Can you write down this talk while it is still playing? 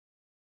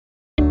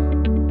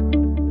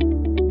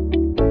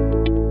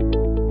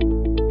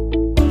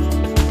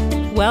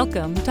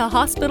Welcome to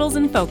Hospitals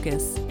in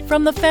Focus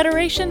from the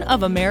Federation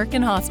of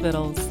American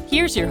Hospitals.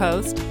 Here's your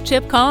host,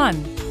 Chip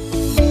Kahn.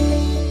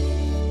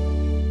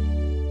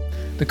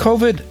 The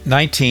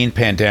COVID-19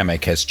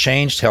 pandemic has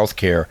changed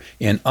healthcare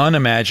in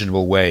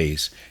unimaginable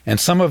ways,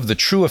 and some of the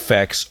true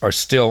effects are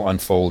still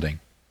unfolding.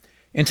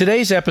 In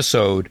today's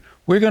episode,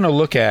 we're going to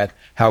look at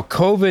how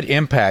COVID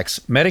impacts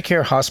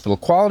Medicare hospital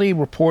quality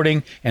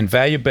reporting and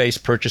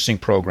value-based purchasing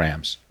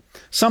programs,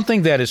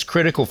 something that is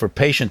critical for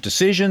patient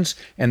decisions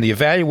and the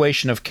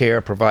evaluation of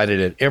care provided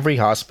at every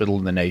hospital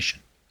in the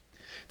nation.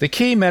 The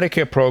key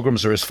Medicare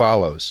programs are as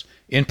follows: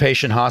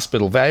 inpatient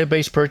hospital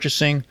value-based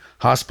purchasing,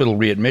 hospital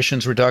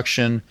readmissions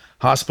reduction,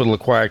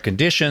 hospital-acquired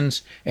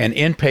conditions, and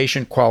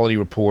inpatient quality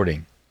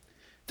reporting.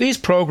 These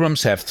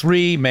programs have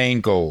three main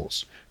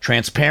goals: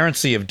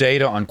 transparency of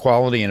data on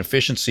quality and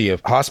efficiency of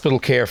hospital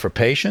care for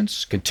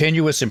patients,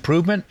 continuous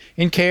improvement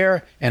in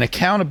care, and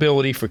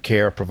accountability for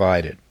care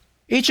provided.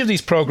 Each of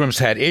these programs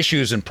had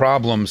issues and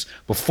problems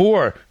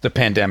before the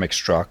pandemic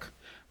struck,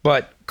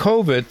 but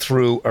COVID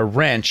threw a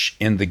wrench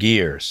in the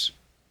gears.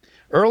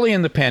 Early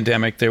in the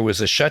pandemic, there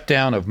was a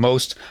shutdown of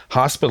most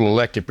hospital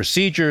elective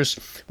procedures,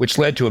 which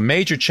led to a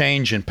major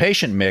change in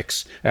patient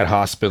mix at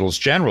hospitals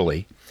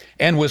generally,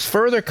 and was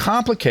further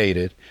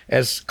complicated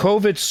as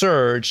COVID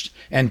surged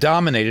and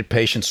dominated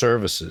patient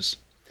services.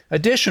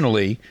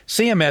 Additionally,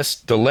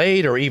 CMS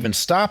delayed or even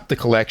stopped the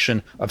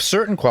collection of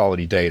certain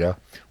quality data.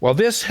 While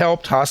this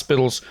helped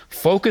hospitals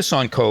focus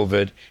on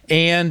COVID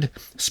and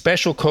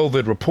special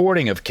COVID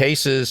reporting of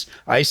cases,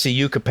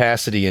 ICU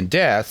capacity, and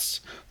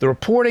deaths, the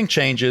reporting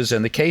changes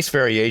and the case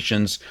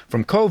variations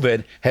from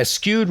COVID has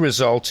skewed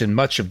results in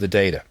much of the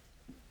data.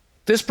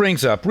 This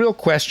brings up real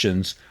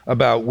questions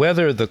about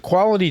whether the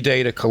quality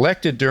data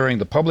collected during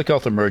the public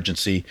health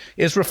emergency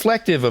is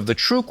reflective of the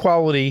true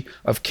quality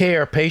of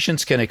care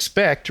patients can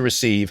expect to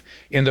receive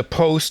in the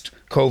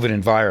post-COVID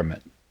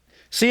environment.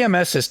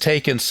 CMS has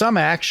taken some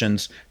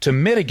actions to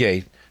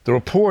mitigate the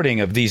reporting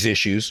of these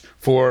issues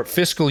for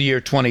fiscal year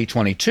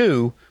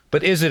 2022,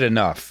 but is it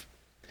enough?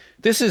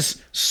 This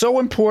is so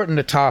important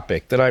a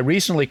topic that I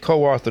recently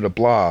co-authored a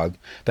blog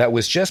that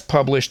was just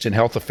published in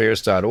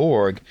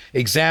healthaffairs.org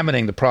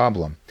examining the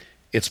problem,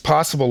 its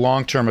possible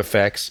long-term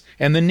effects,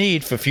 and the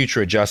need for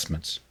future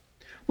adjustments.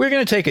 We're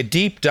going to take a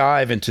deep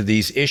dive into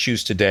these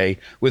issues today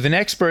with an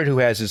expert who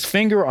has his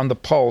finger on the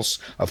pulse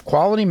of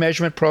quality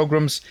measurement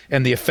programs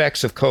and the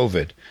effects of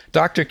COVID,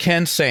 Dr.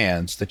 Ken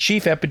Sands, the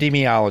Chief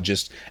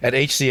Epidemiologist at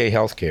HCA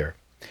Healthcare.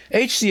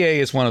 HCA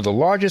is one of the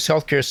largest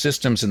healthcare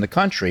systems in the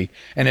country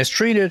and has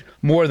treated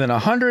more than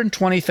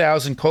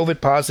 120,000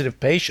 COVID-positive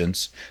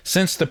patients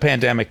since the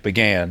pandemic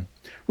began.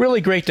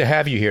 Really great to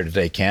have you here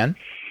today, Ken.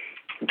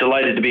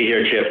 Delighted to be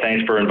here, Chip.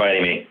 Thanks for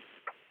inviting me.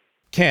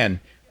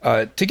 Ken,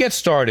 to get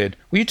started,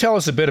 will you tell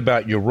us a bit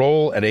about your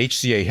role at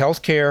HCA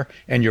Healthcare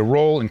and your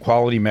role in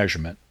quality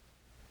measurement?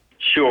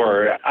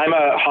 Sure. I'm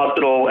a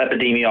hospital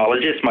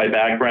epidemiologist. My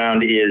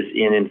background is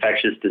in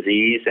infectious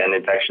disease and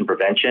infection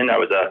prevention. I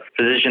was a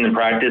physician in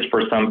practice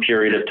for some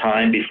period of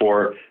time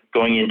before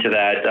going into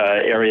that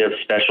area of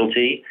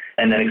specialty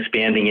and then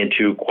expanding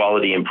into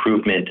quality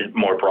improvement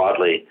more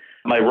broadly.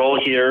 My role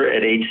here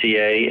at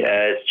HCA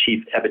as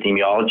chief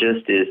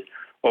epidemiologist is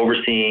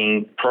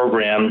overseeing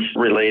programs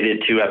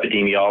related to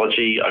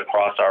epidemiology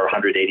across our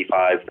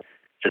 185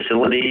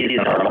 facilities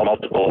and our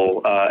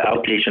multiple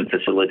outpatient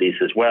facilities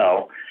as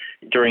well.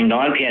 During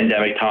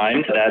non-pandemic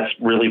times, that's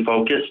really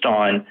focused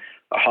on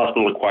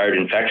hospital-acquired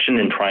infection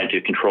and trying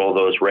to control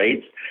those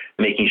rates,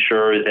 making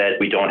sure that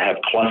we don't have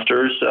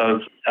clusters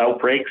of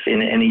outbreaks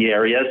in any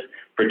areas,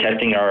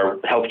 protecting our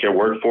healthcare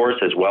workforce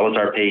as well as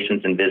our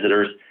patients and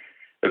visitors,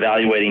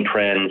 evaluating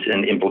trends,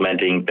 and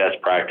implementing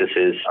best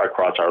practices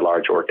across our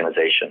large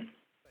organization.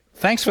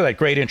 Thanks for that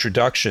great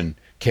introduction,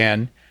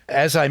 Ken.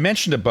 As I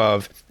mentioned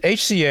above,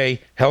 HCA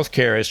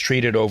Healthcare has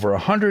treated over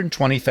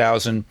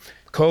 120,000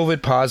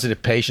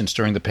 COVID-positive patients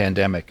during the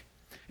pandemic.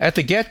 At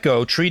the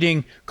get-go,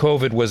 treating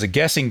COVID was a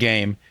guessing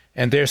game,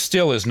 and there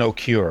still is no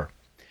cure.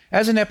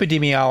 As an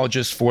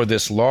epidemiologist for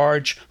this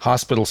large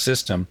hospital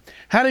system,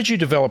 how did you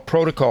develop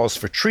protocols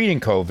for treating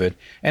COVID,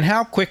 and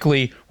how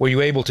quickly were you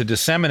able to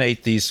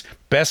disseminate these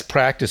best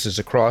practices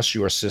across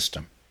your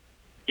system?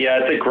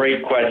 Yeah, it's a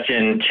great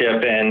question,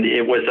 Chip, and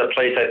it was a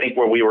place, I think,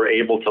 where we were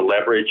able to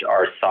leverage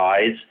our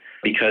size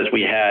because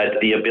we had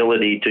the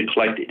ability to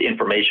collect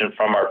information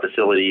from our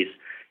facilities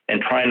and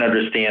try and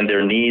understand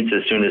their needs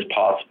as soon as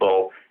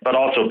possible, but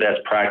also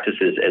best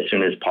practices as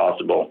soon as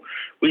possible.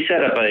 We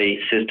set up a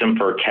system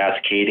for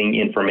cascading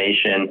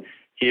information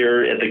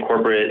here at the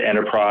corporate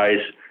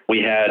enterprise.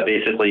 We had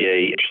basically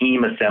a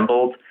team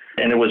assembled,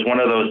 and it was one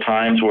of those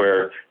times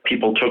where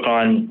people took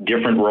on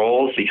different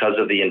roles because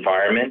of the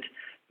environment.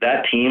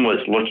 That team was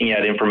looking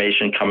at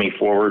information coming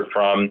forward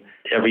from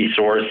every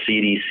source,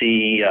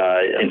 CDC,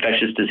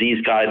 infectious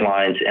disease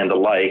guidelines, and the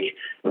like.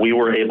 We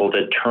were able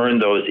to turn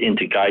those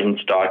into guidance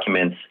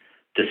documents,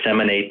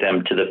 disseminate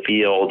them to the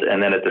field,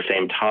 and then at the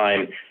same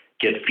time,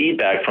 get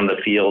feedback from the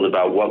field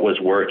about what was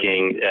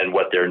working and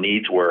what their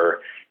needs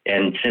were,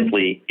 and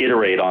simply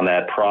iterate on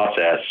that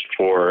process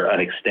for an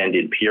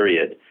extended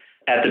period.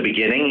 At the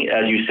beginning,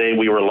 as you say,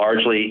 we were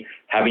largely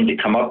having to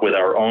come up with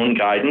our own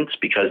guidance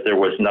because there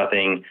was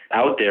nothing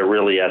out there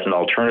really as an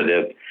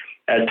alternative.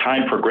 As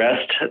time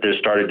progressed, there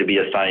started to be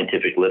a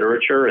scientific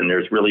literature, and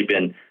there's really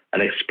been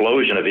an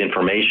explosion of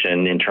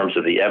information in terms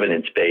of the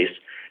evidence base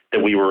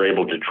that we were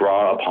able to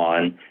draw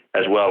upon,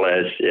 as well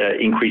as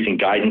increasing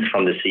guidance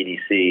from the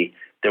CDC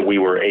that we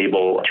were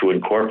able to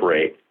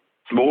incorporate.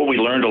 But what we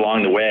learned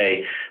along the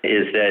way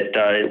is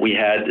that we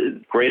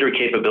had greater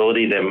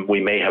capability than we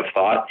may have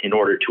thought in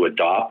order to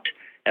adopt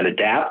and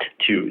adapt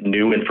to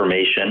new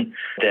information,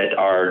 that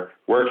our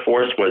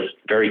workforce was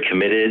very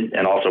committed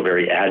and also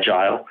very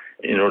agile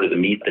in order to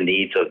meet the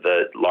needs of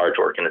the large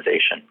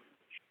organization.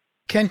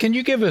 Ken, can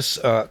you give us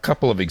a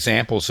couple of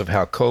examples of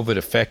how COVID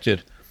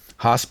affected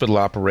hospital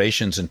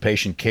operations and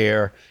patient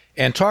care,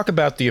 and talk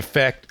about the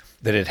effect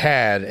that it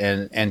had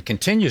and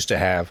continues to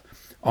have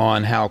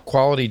on how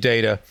quality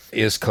data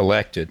is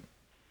collected?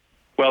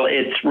 Well,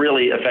 it's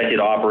really affected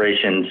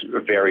operations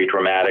very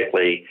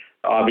dramatically.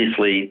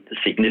 Obviously,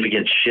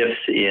 significant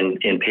shifts in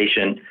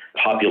patient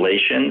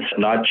populations,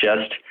 not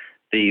just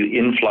the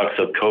influx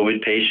of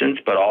COVID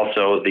patients, but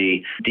also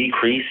the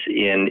decrease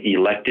in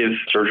elective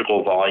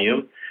surgical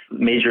volume,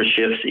 major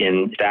shifts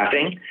in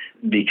staffing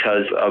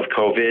because of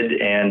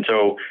COVID. And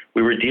so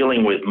we were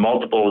dealing with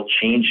multiple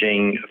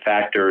changing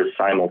factors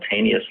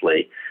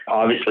simultaneously,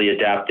 obviously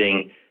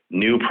adapting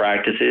new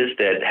practices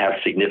that have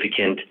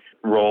significant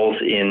roles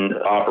in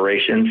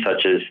operations,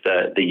 such as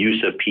the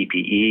use of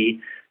PPE,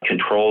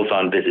 controls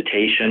on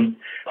visitation,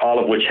 all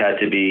of which had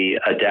to be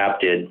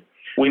adapted.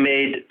 We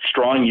made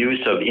strong use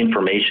of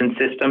information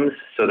systems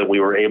so that we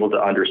were able to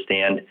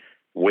understand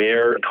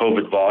where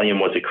COVID volume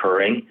was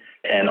occurring,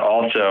 and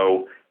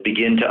also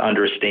begin to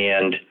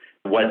understand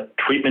what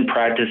treatment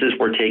practices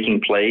were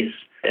taking place.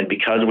 And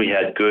because we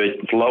had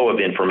good flow of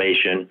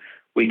information,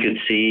 we could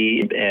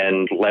see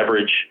and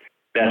leverage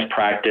best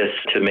practice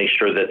to make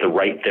sure that the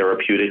right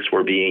therapeutics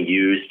were being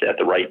used at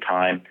the right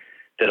time,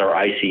 that our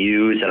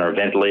ICUs and our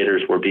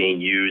ventilators were being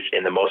used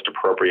in the most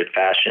appropriate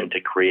fashion to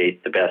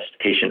create the best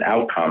patient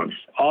outcomes,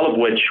 all of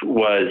which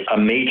was a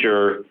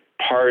major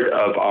part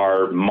of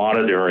our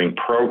monitoring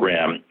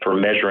program for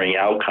measuring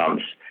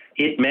outcomes.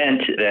 It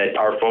meant that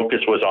our focus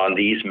was on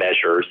these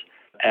measures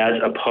as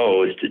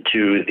opposed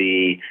to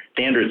the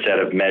standard set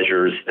of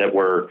measures that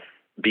were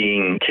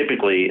being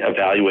typically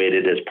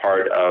evaluated as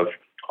part of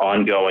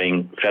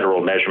ongoing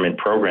federal measurement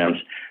programs.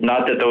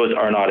 Not that those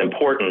are not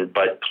important,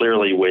 but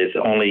clearly with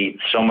only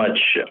so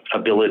much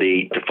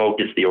ability to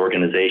focus the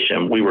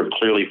organization, we were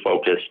clearly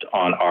focused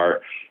on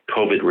our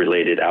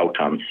COVID-related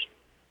outcomes.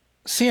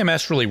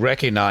 CMS really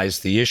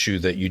recognized the issue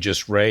that you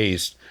just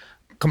raised.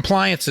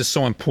 Compliance is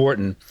so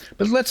important,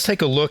 but let's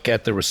take a look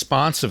at the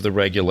response of the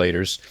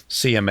regulators,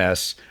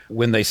 CMS,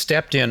 when they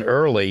stepped in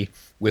early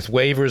with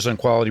waivers on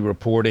quality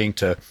reporting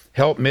to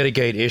help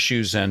mitigate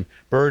issues and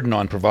burden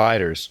on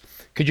providers.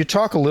 Could you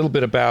talk a little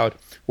bit about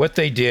what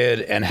they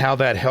did and how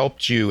that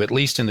helped you, at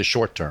least in the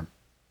short term?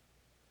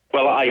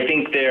 Well, I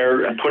think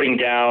they're putting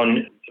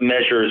down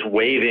measures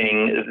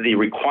waiving the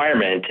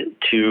requirement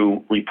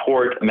to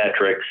report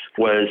metrics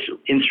was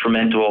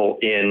instrumental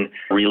in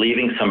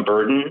relieving some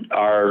burden.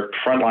 Our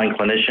frontline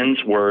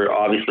clinicians were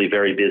obviously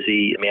very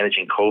busy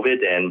managing COVID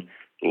and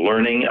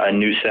learning a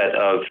new set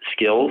of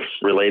skills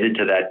related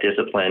to that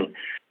discipline.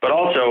 But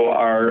also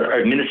our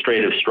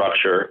administrative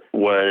structure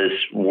was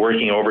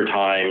working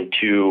overtime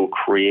to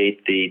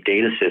create the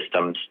data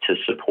systems to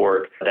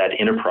support that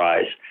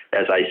enterprise.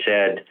 As I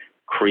said,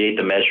 create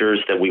the measures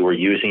that we were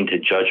using to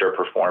judge our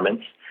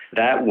performance.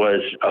 That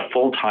was a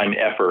full-time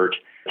effort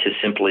to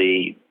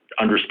simply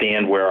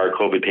understand where our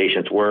COVID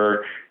patients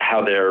were,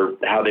 how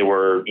they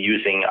were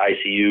using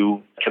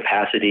ICU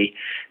capacity,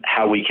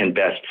 how we can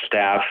best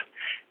staff.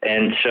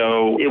 And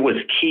so it was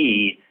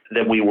key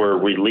that we were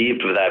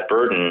relieved of that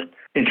burden,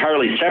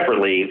 entirely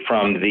separately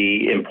from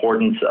the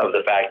importance of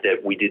the fact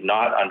that we did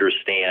not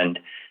understand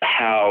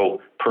how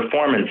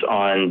performance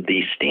on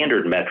the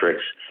standard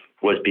metrics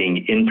was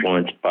being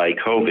influenced by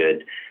COVID.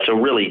 So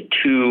really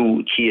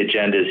two key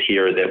agendas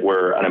here that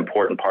were an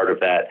important part of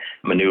that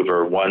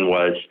maneuver. One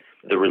was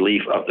the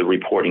relief of the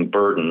reporting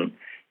burden,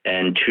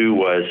 and two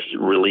was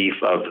relief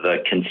of the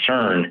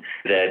concern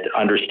that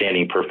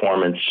understanding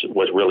performance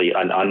was really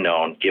an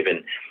unknown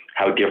given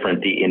how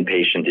different the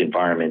inpatient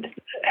environment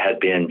had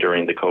been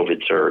during the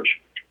COVID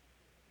surge.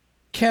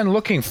 Ken,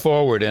 looking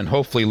forward and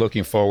hopefully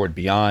looking forward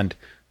beyond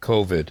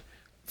COVID,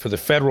 for the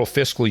federal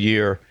fiscal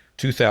year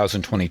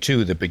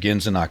 2022 that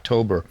begins in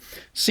October,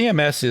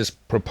 CMS is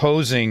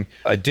proposing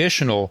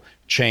additional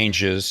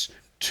changes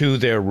to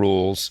their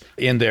rules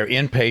in their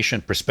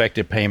inpatient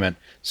prospective payment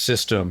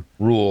system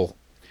rule.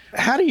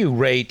 How do you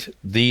rate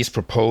these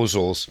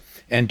proposals,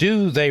 and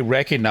do they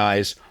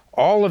recognize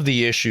all of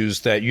the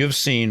issues that you've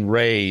seen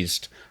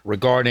raised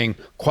regarding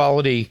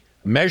quality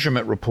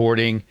measurement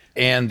reporting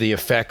and the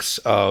effects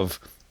of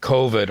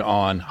COVID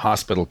on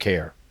hospital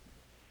care?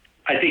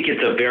 I think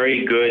it's a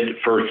very good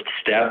first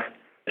step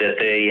that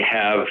they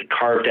have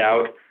carved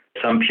out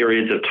some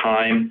periods of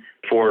time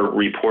for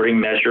reporting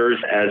measures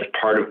as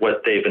part of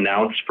what they've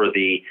announced for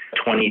the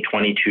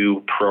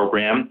 2022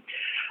 program.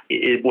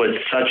 It was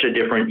such a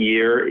different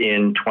year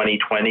in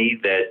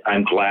 2020 that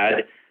I'm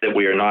glad that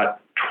we are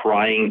not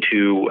trying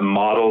to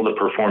model the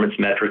performance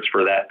metrics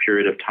for that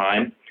period of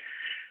time.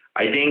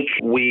 I think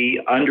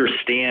we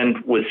understand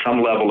with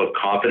some level of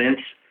confidence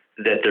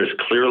that there's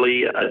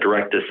clearly a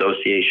direct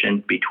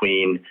association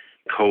between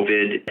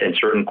COVID and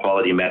certain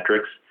quality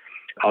metrics.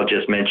 I'll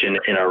just mention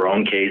in our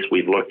own case,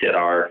 we've looked at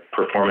our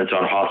performance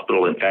on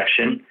hospital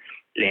infection,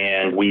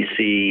 and we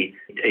see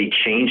a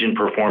change in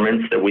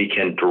performance that we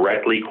can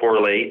directly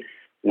correlate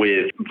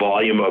with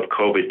volume of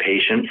COVID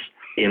patients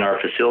in our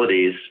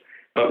facilities.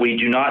 But we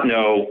do not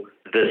know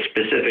the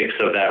specifics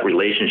of that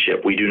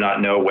relationship. We do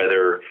not know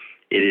whether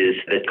it is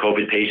that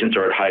COVID patients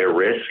are at higher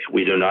risk.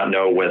 We do not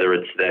know whether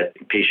it's that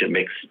patient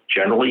mix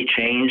generally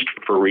changed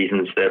for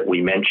reasons that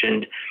we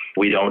mentioned.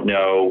 We don't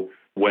know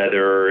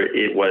whether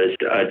it was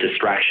a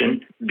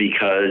distraction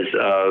because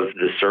of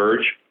the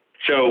surge.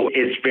 So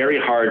it's very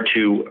hard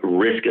to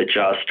risk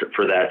adjust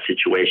for that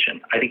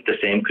situation. I think the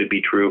same could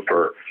be true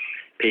for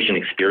patient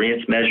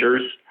experience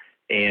measures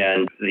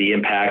and the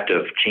impact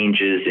of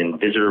changes in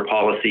visitor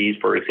policies,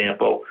 for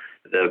example.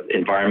 The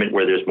environment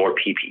where there's more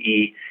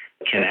PPE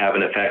can have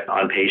an effect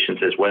on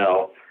patients as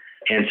well.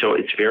 And so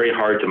it's very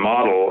hard to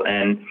model.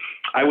 And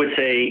I would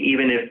say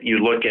even if you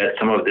look at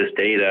some of this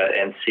data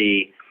and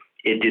see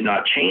it did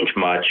not change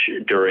much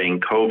during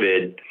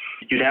COVID,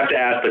 you'd have to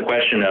ask the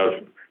question of,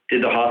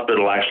 did the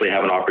hospital actually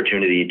have an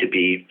opportunity to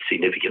be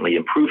significantly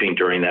improving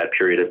during that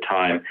period of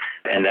time?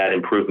 And that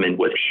improvement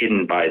was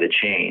hidden by the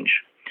change.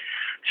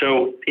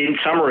 So in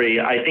summary,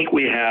 I think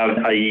we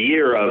have a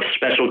year of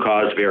special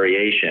cause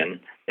variation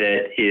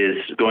that is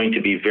going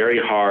to be very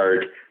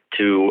hard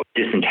to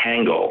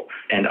disentangle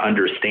and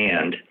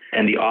understand.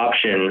 And the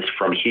options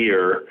from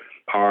here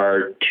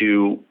are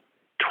to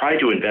try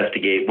to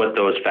investigate what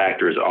those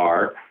factors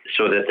are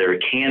so that there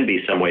can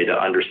be some way to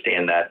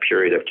understand that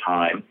period of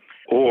time,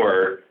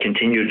 or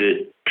continue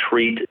to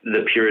treat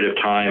the period of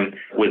time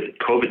with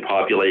COVID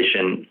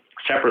population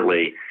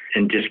separately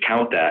and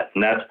discount that.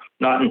 And that's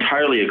not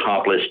entirely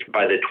accomplished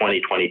by the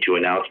 2022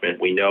 announcement.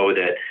 We know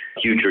that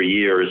future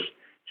years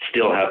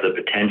still have the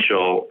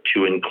potential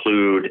to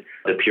include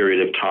the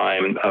period of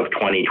time of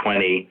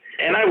 2020.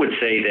 And I would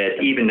say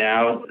that even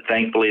now,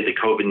 thankfully, the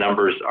COVID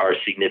numbers are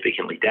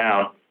significantly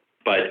down,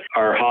 but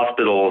our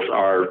hospitals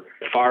are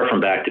far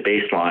from back to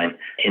baseline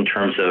in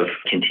terms of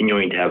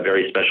continuing to have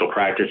very special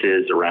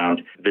practices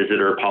around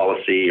visitor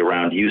policy,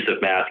 around use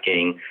of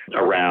masking,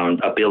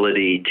 around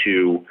ability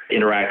to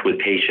interact with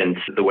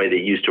patients the way that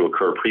used to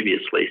occur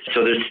previously.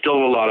 So there's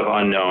still a lot of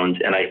unknowns,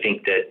 and I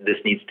think that this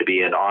needs to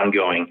be an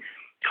ongoing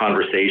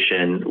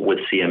conversation with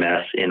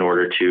CMS in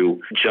order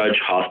to judge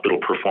hospital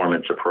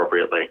performance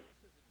appropriately.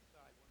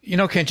 You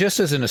know, Ken, just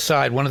as an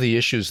aside, one of the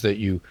issues that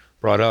you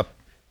brought up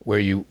where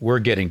you were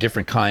getting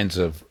different kinds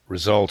of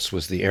results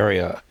was the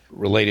area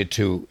related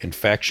to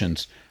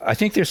infections. I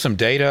think there's some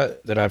data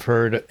that I've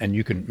heard, and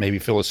you can maybe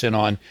fill us in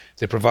on,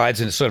 that provides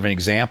sort of an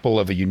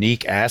example of a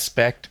unique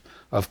aspect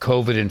of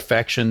COVID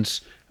infections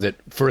that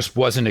first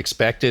wasn't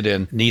expected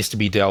and needs to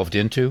be delved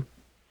into.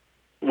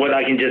 What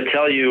I can just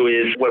tell you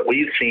is what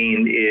we've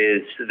seen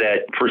is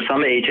that for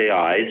some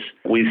HAIs,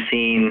 we've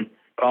seen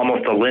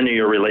almost a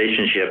linear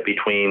relationship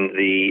between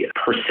the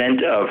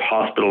percent of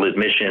hospital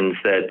admissions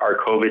that are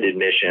COVID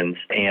admissions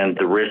and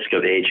the risk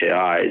of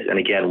HAIs. And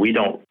again, we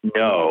don't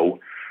know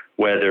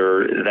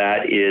whether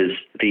that is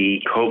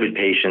the COVID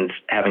patients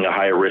having a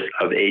higher risk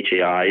of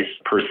HAIs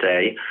per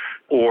se,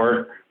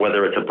 or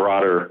whether it's a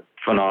broader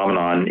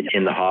phenomenon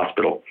in the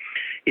hospital.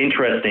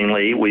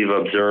 Interestingly, we've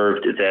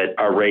observed that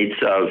our rates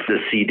of the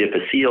C.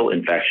 difficile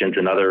infections,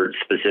 another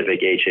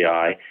specific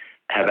HAI,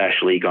 have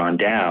actually gone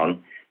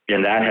down.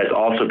 And that has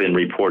also been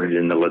reported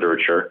in the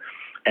literature.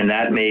 And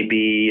that may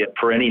be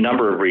for any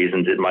number of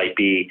reasons. It might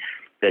be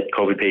that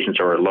COVID patients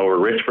are at lower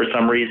risk for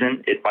some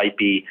reason. It might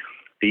be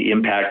the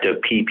impact of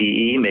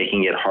PPE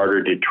making it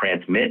harder to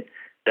transmit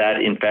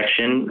that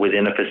infection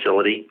within a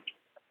facility,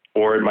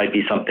 or it might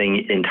be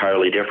something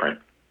entirely different.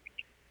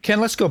 Ken,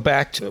 let's go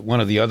back to one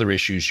of the other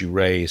issues you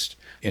raised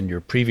in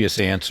your previous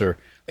answer,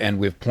 and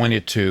we've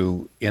pointed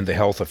to in the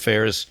Health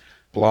Affairs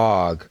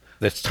blog,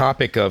 this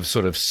topic of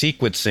sort of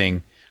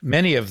sequencing.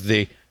 Many of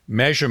the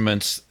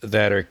measurements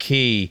that are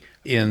key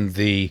in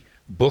the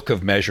book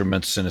of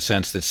measurements, in a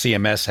sense, that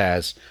CMS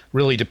has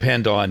really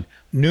depend on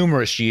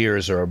numerous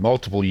years or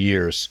multiple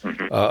years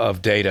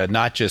of data,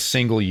 not just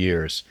single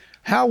years.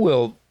 How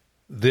will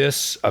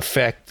this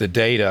affect the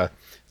data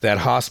that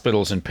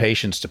hospitals and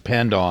patients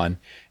depend on?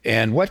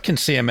 And what can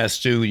CMS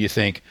do, you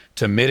think,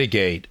 to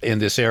mitigate in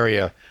this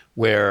area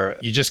where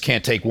you just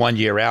can't take 1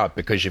 year out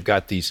because you've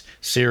got these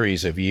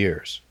series of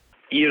years?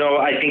 You know,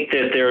 I think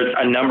that there's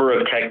a number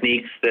of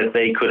techniques that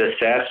they could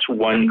assess.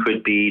 One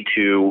could be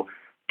to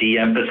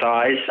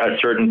de-emphasize a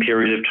certain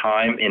period of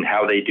time in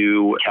how they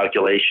do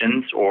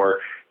calculations, or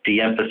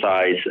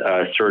de-emphasize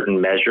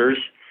certain measures.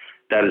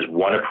 That is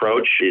one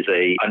approach, is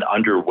an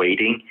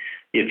underweighting,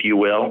 if you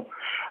will.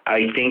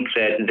 I think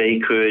that they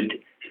could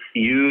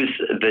use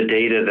the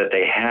data that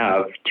they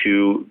have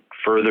to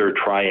further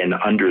try and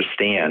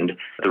understand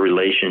the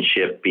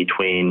relationship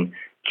between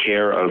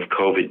care of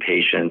COVID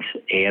patients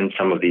and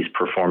some of these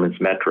performance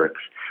metrics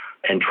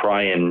and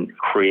try and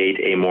create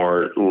a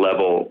more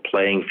level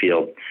playing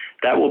field.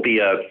 That will be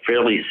a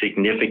fairly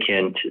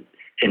significant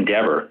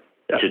endeavor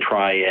to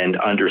try and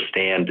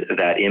understand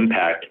that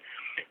impact.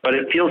 But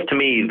it feels to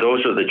me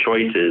those are the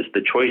choices.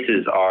 The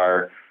choices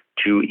are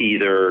to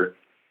either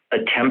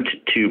attempt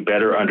to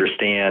better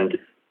understand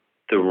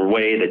the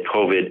way that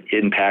COVID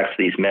impacts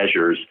these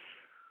measures,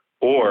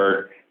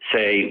 or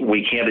say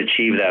we can't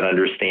achieve that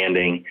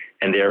understanding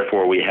and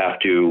therefore we have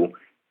to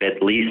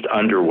at least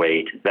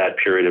underweight that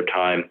period of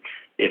time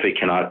if it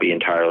cannot be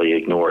entirely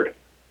ignored.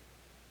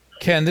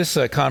 Ken, this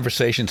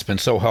conversation's been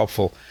so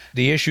helpful.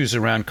 The issues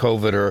around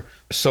COVID are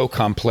so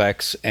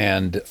complex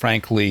and,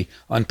 frankly,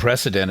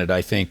 unprecedented,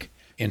 I think,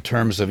 in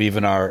terms of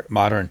even our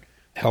modern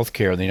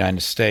healthcare in the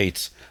United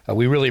States.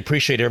 We really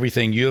appreciate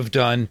everything you've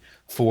done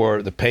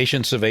for the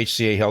patients of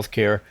HCA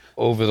Healthcare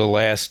over the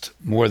last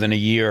more than a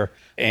year,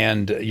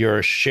 and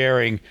your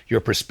sharing your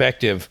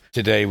perspective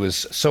today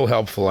was so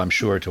helpful, I'm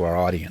sure, to our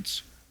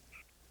audience.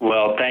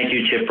 Well, thank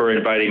you, Chip, for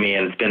inviting me,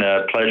 and it's been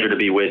a pleasure to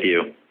be with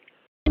you.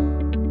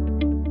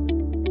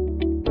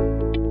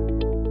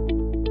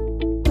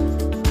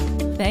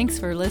 Thanks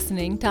for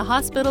listening to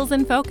Hospitals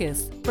in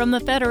Focus from the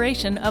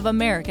Federation of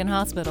American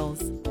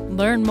Hospitals.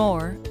 Learn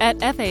more at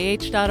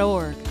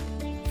FAH.org.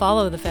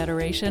 Follow the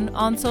Federation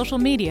on social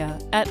media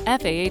at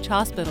FAH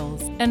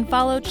Hospitals and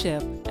follow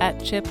Chip at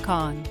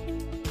ChipCon.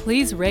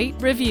 Please rate,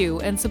 review,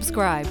 and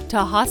subscribe to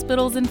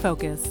Hospitals in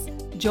Focus.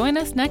 Join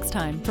us next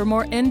time for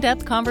more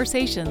in-depth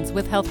conversations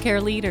with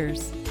healthcare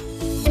leaders.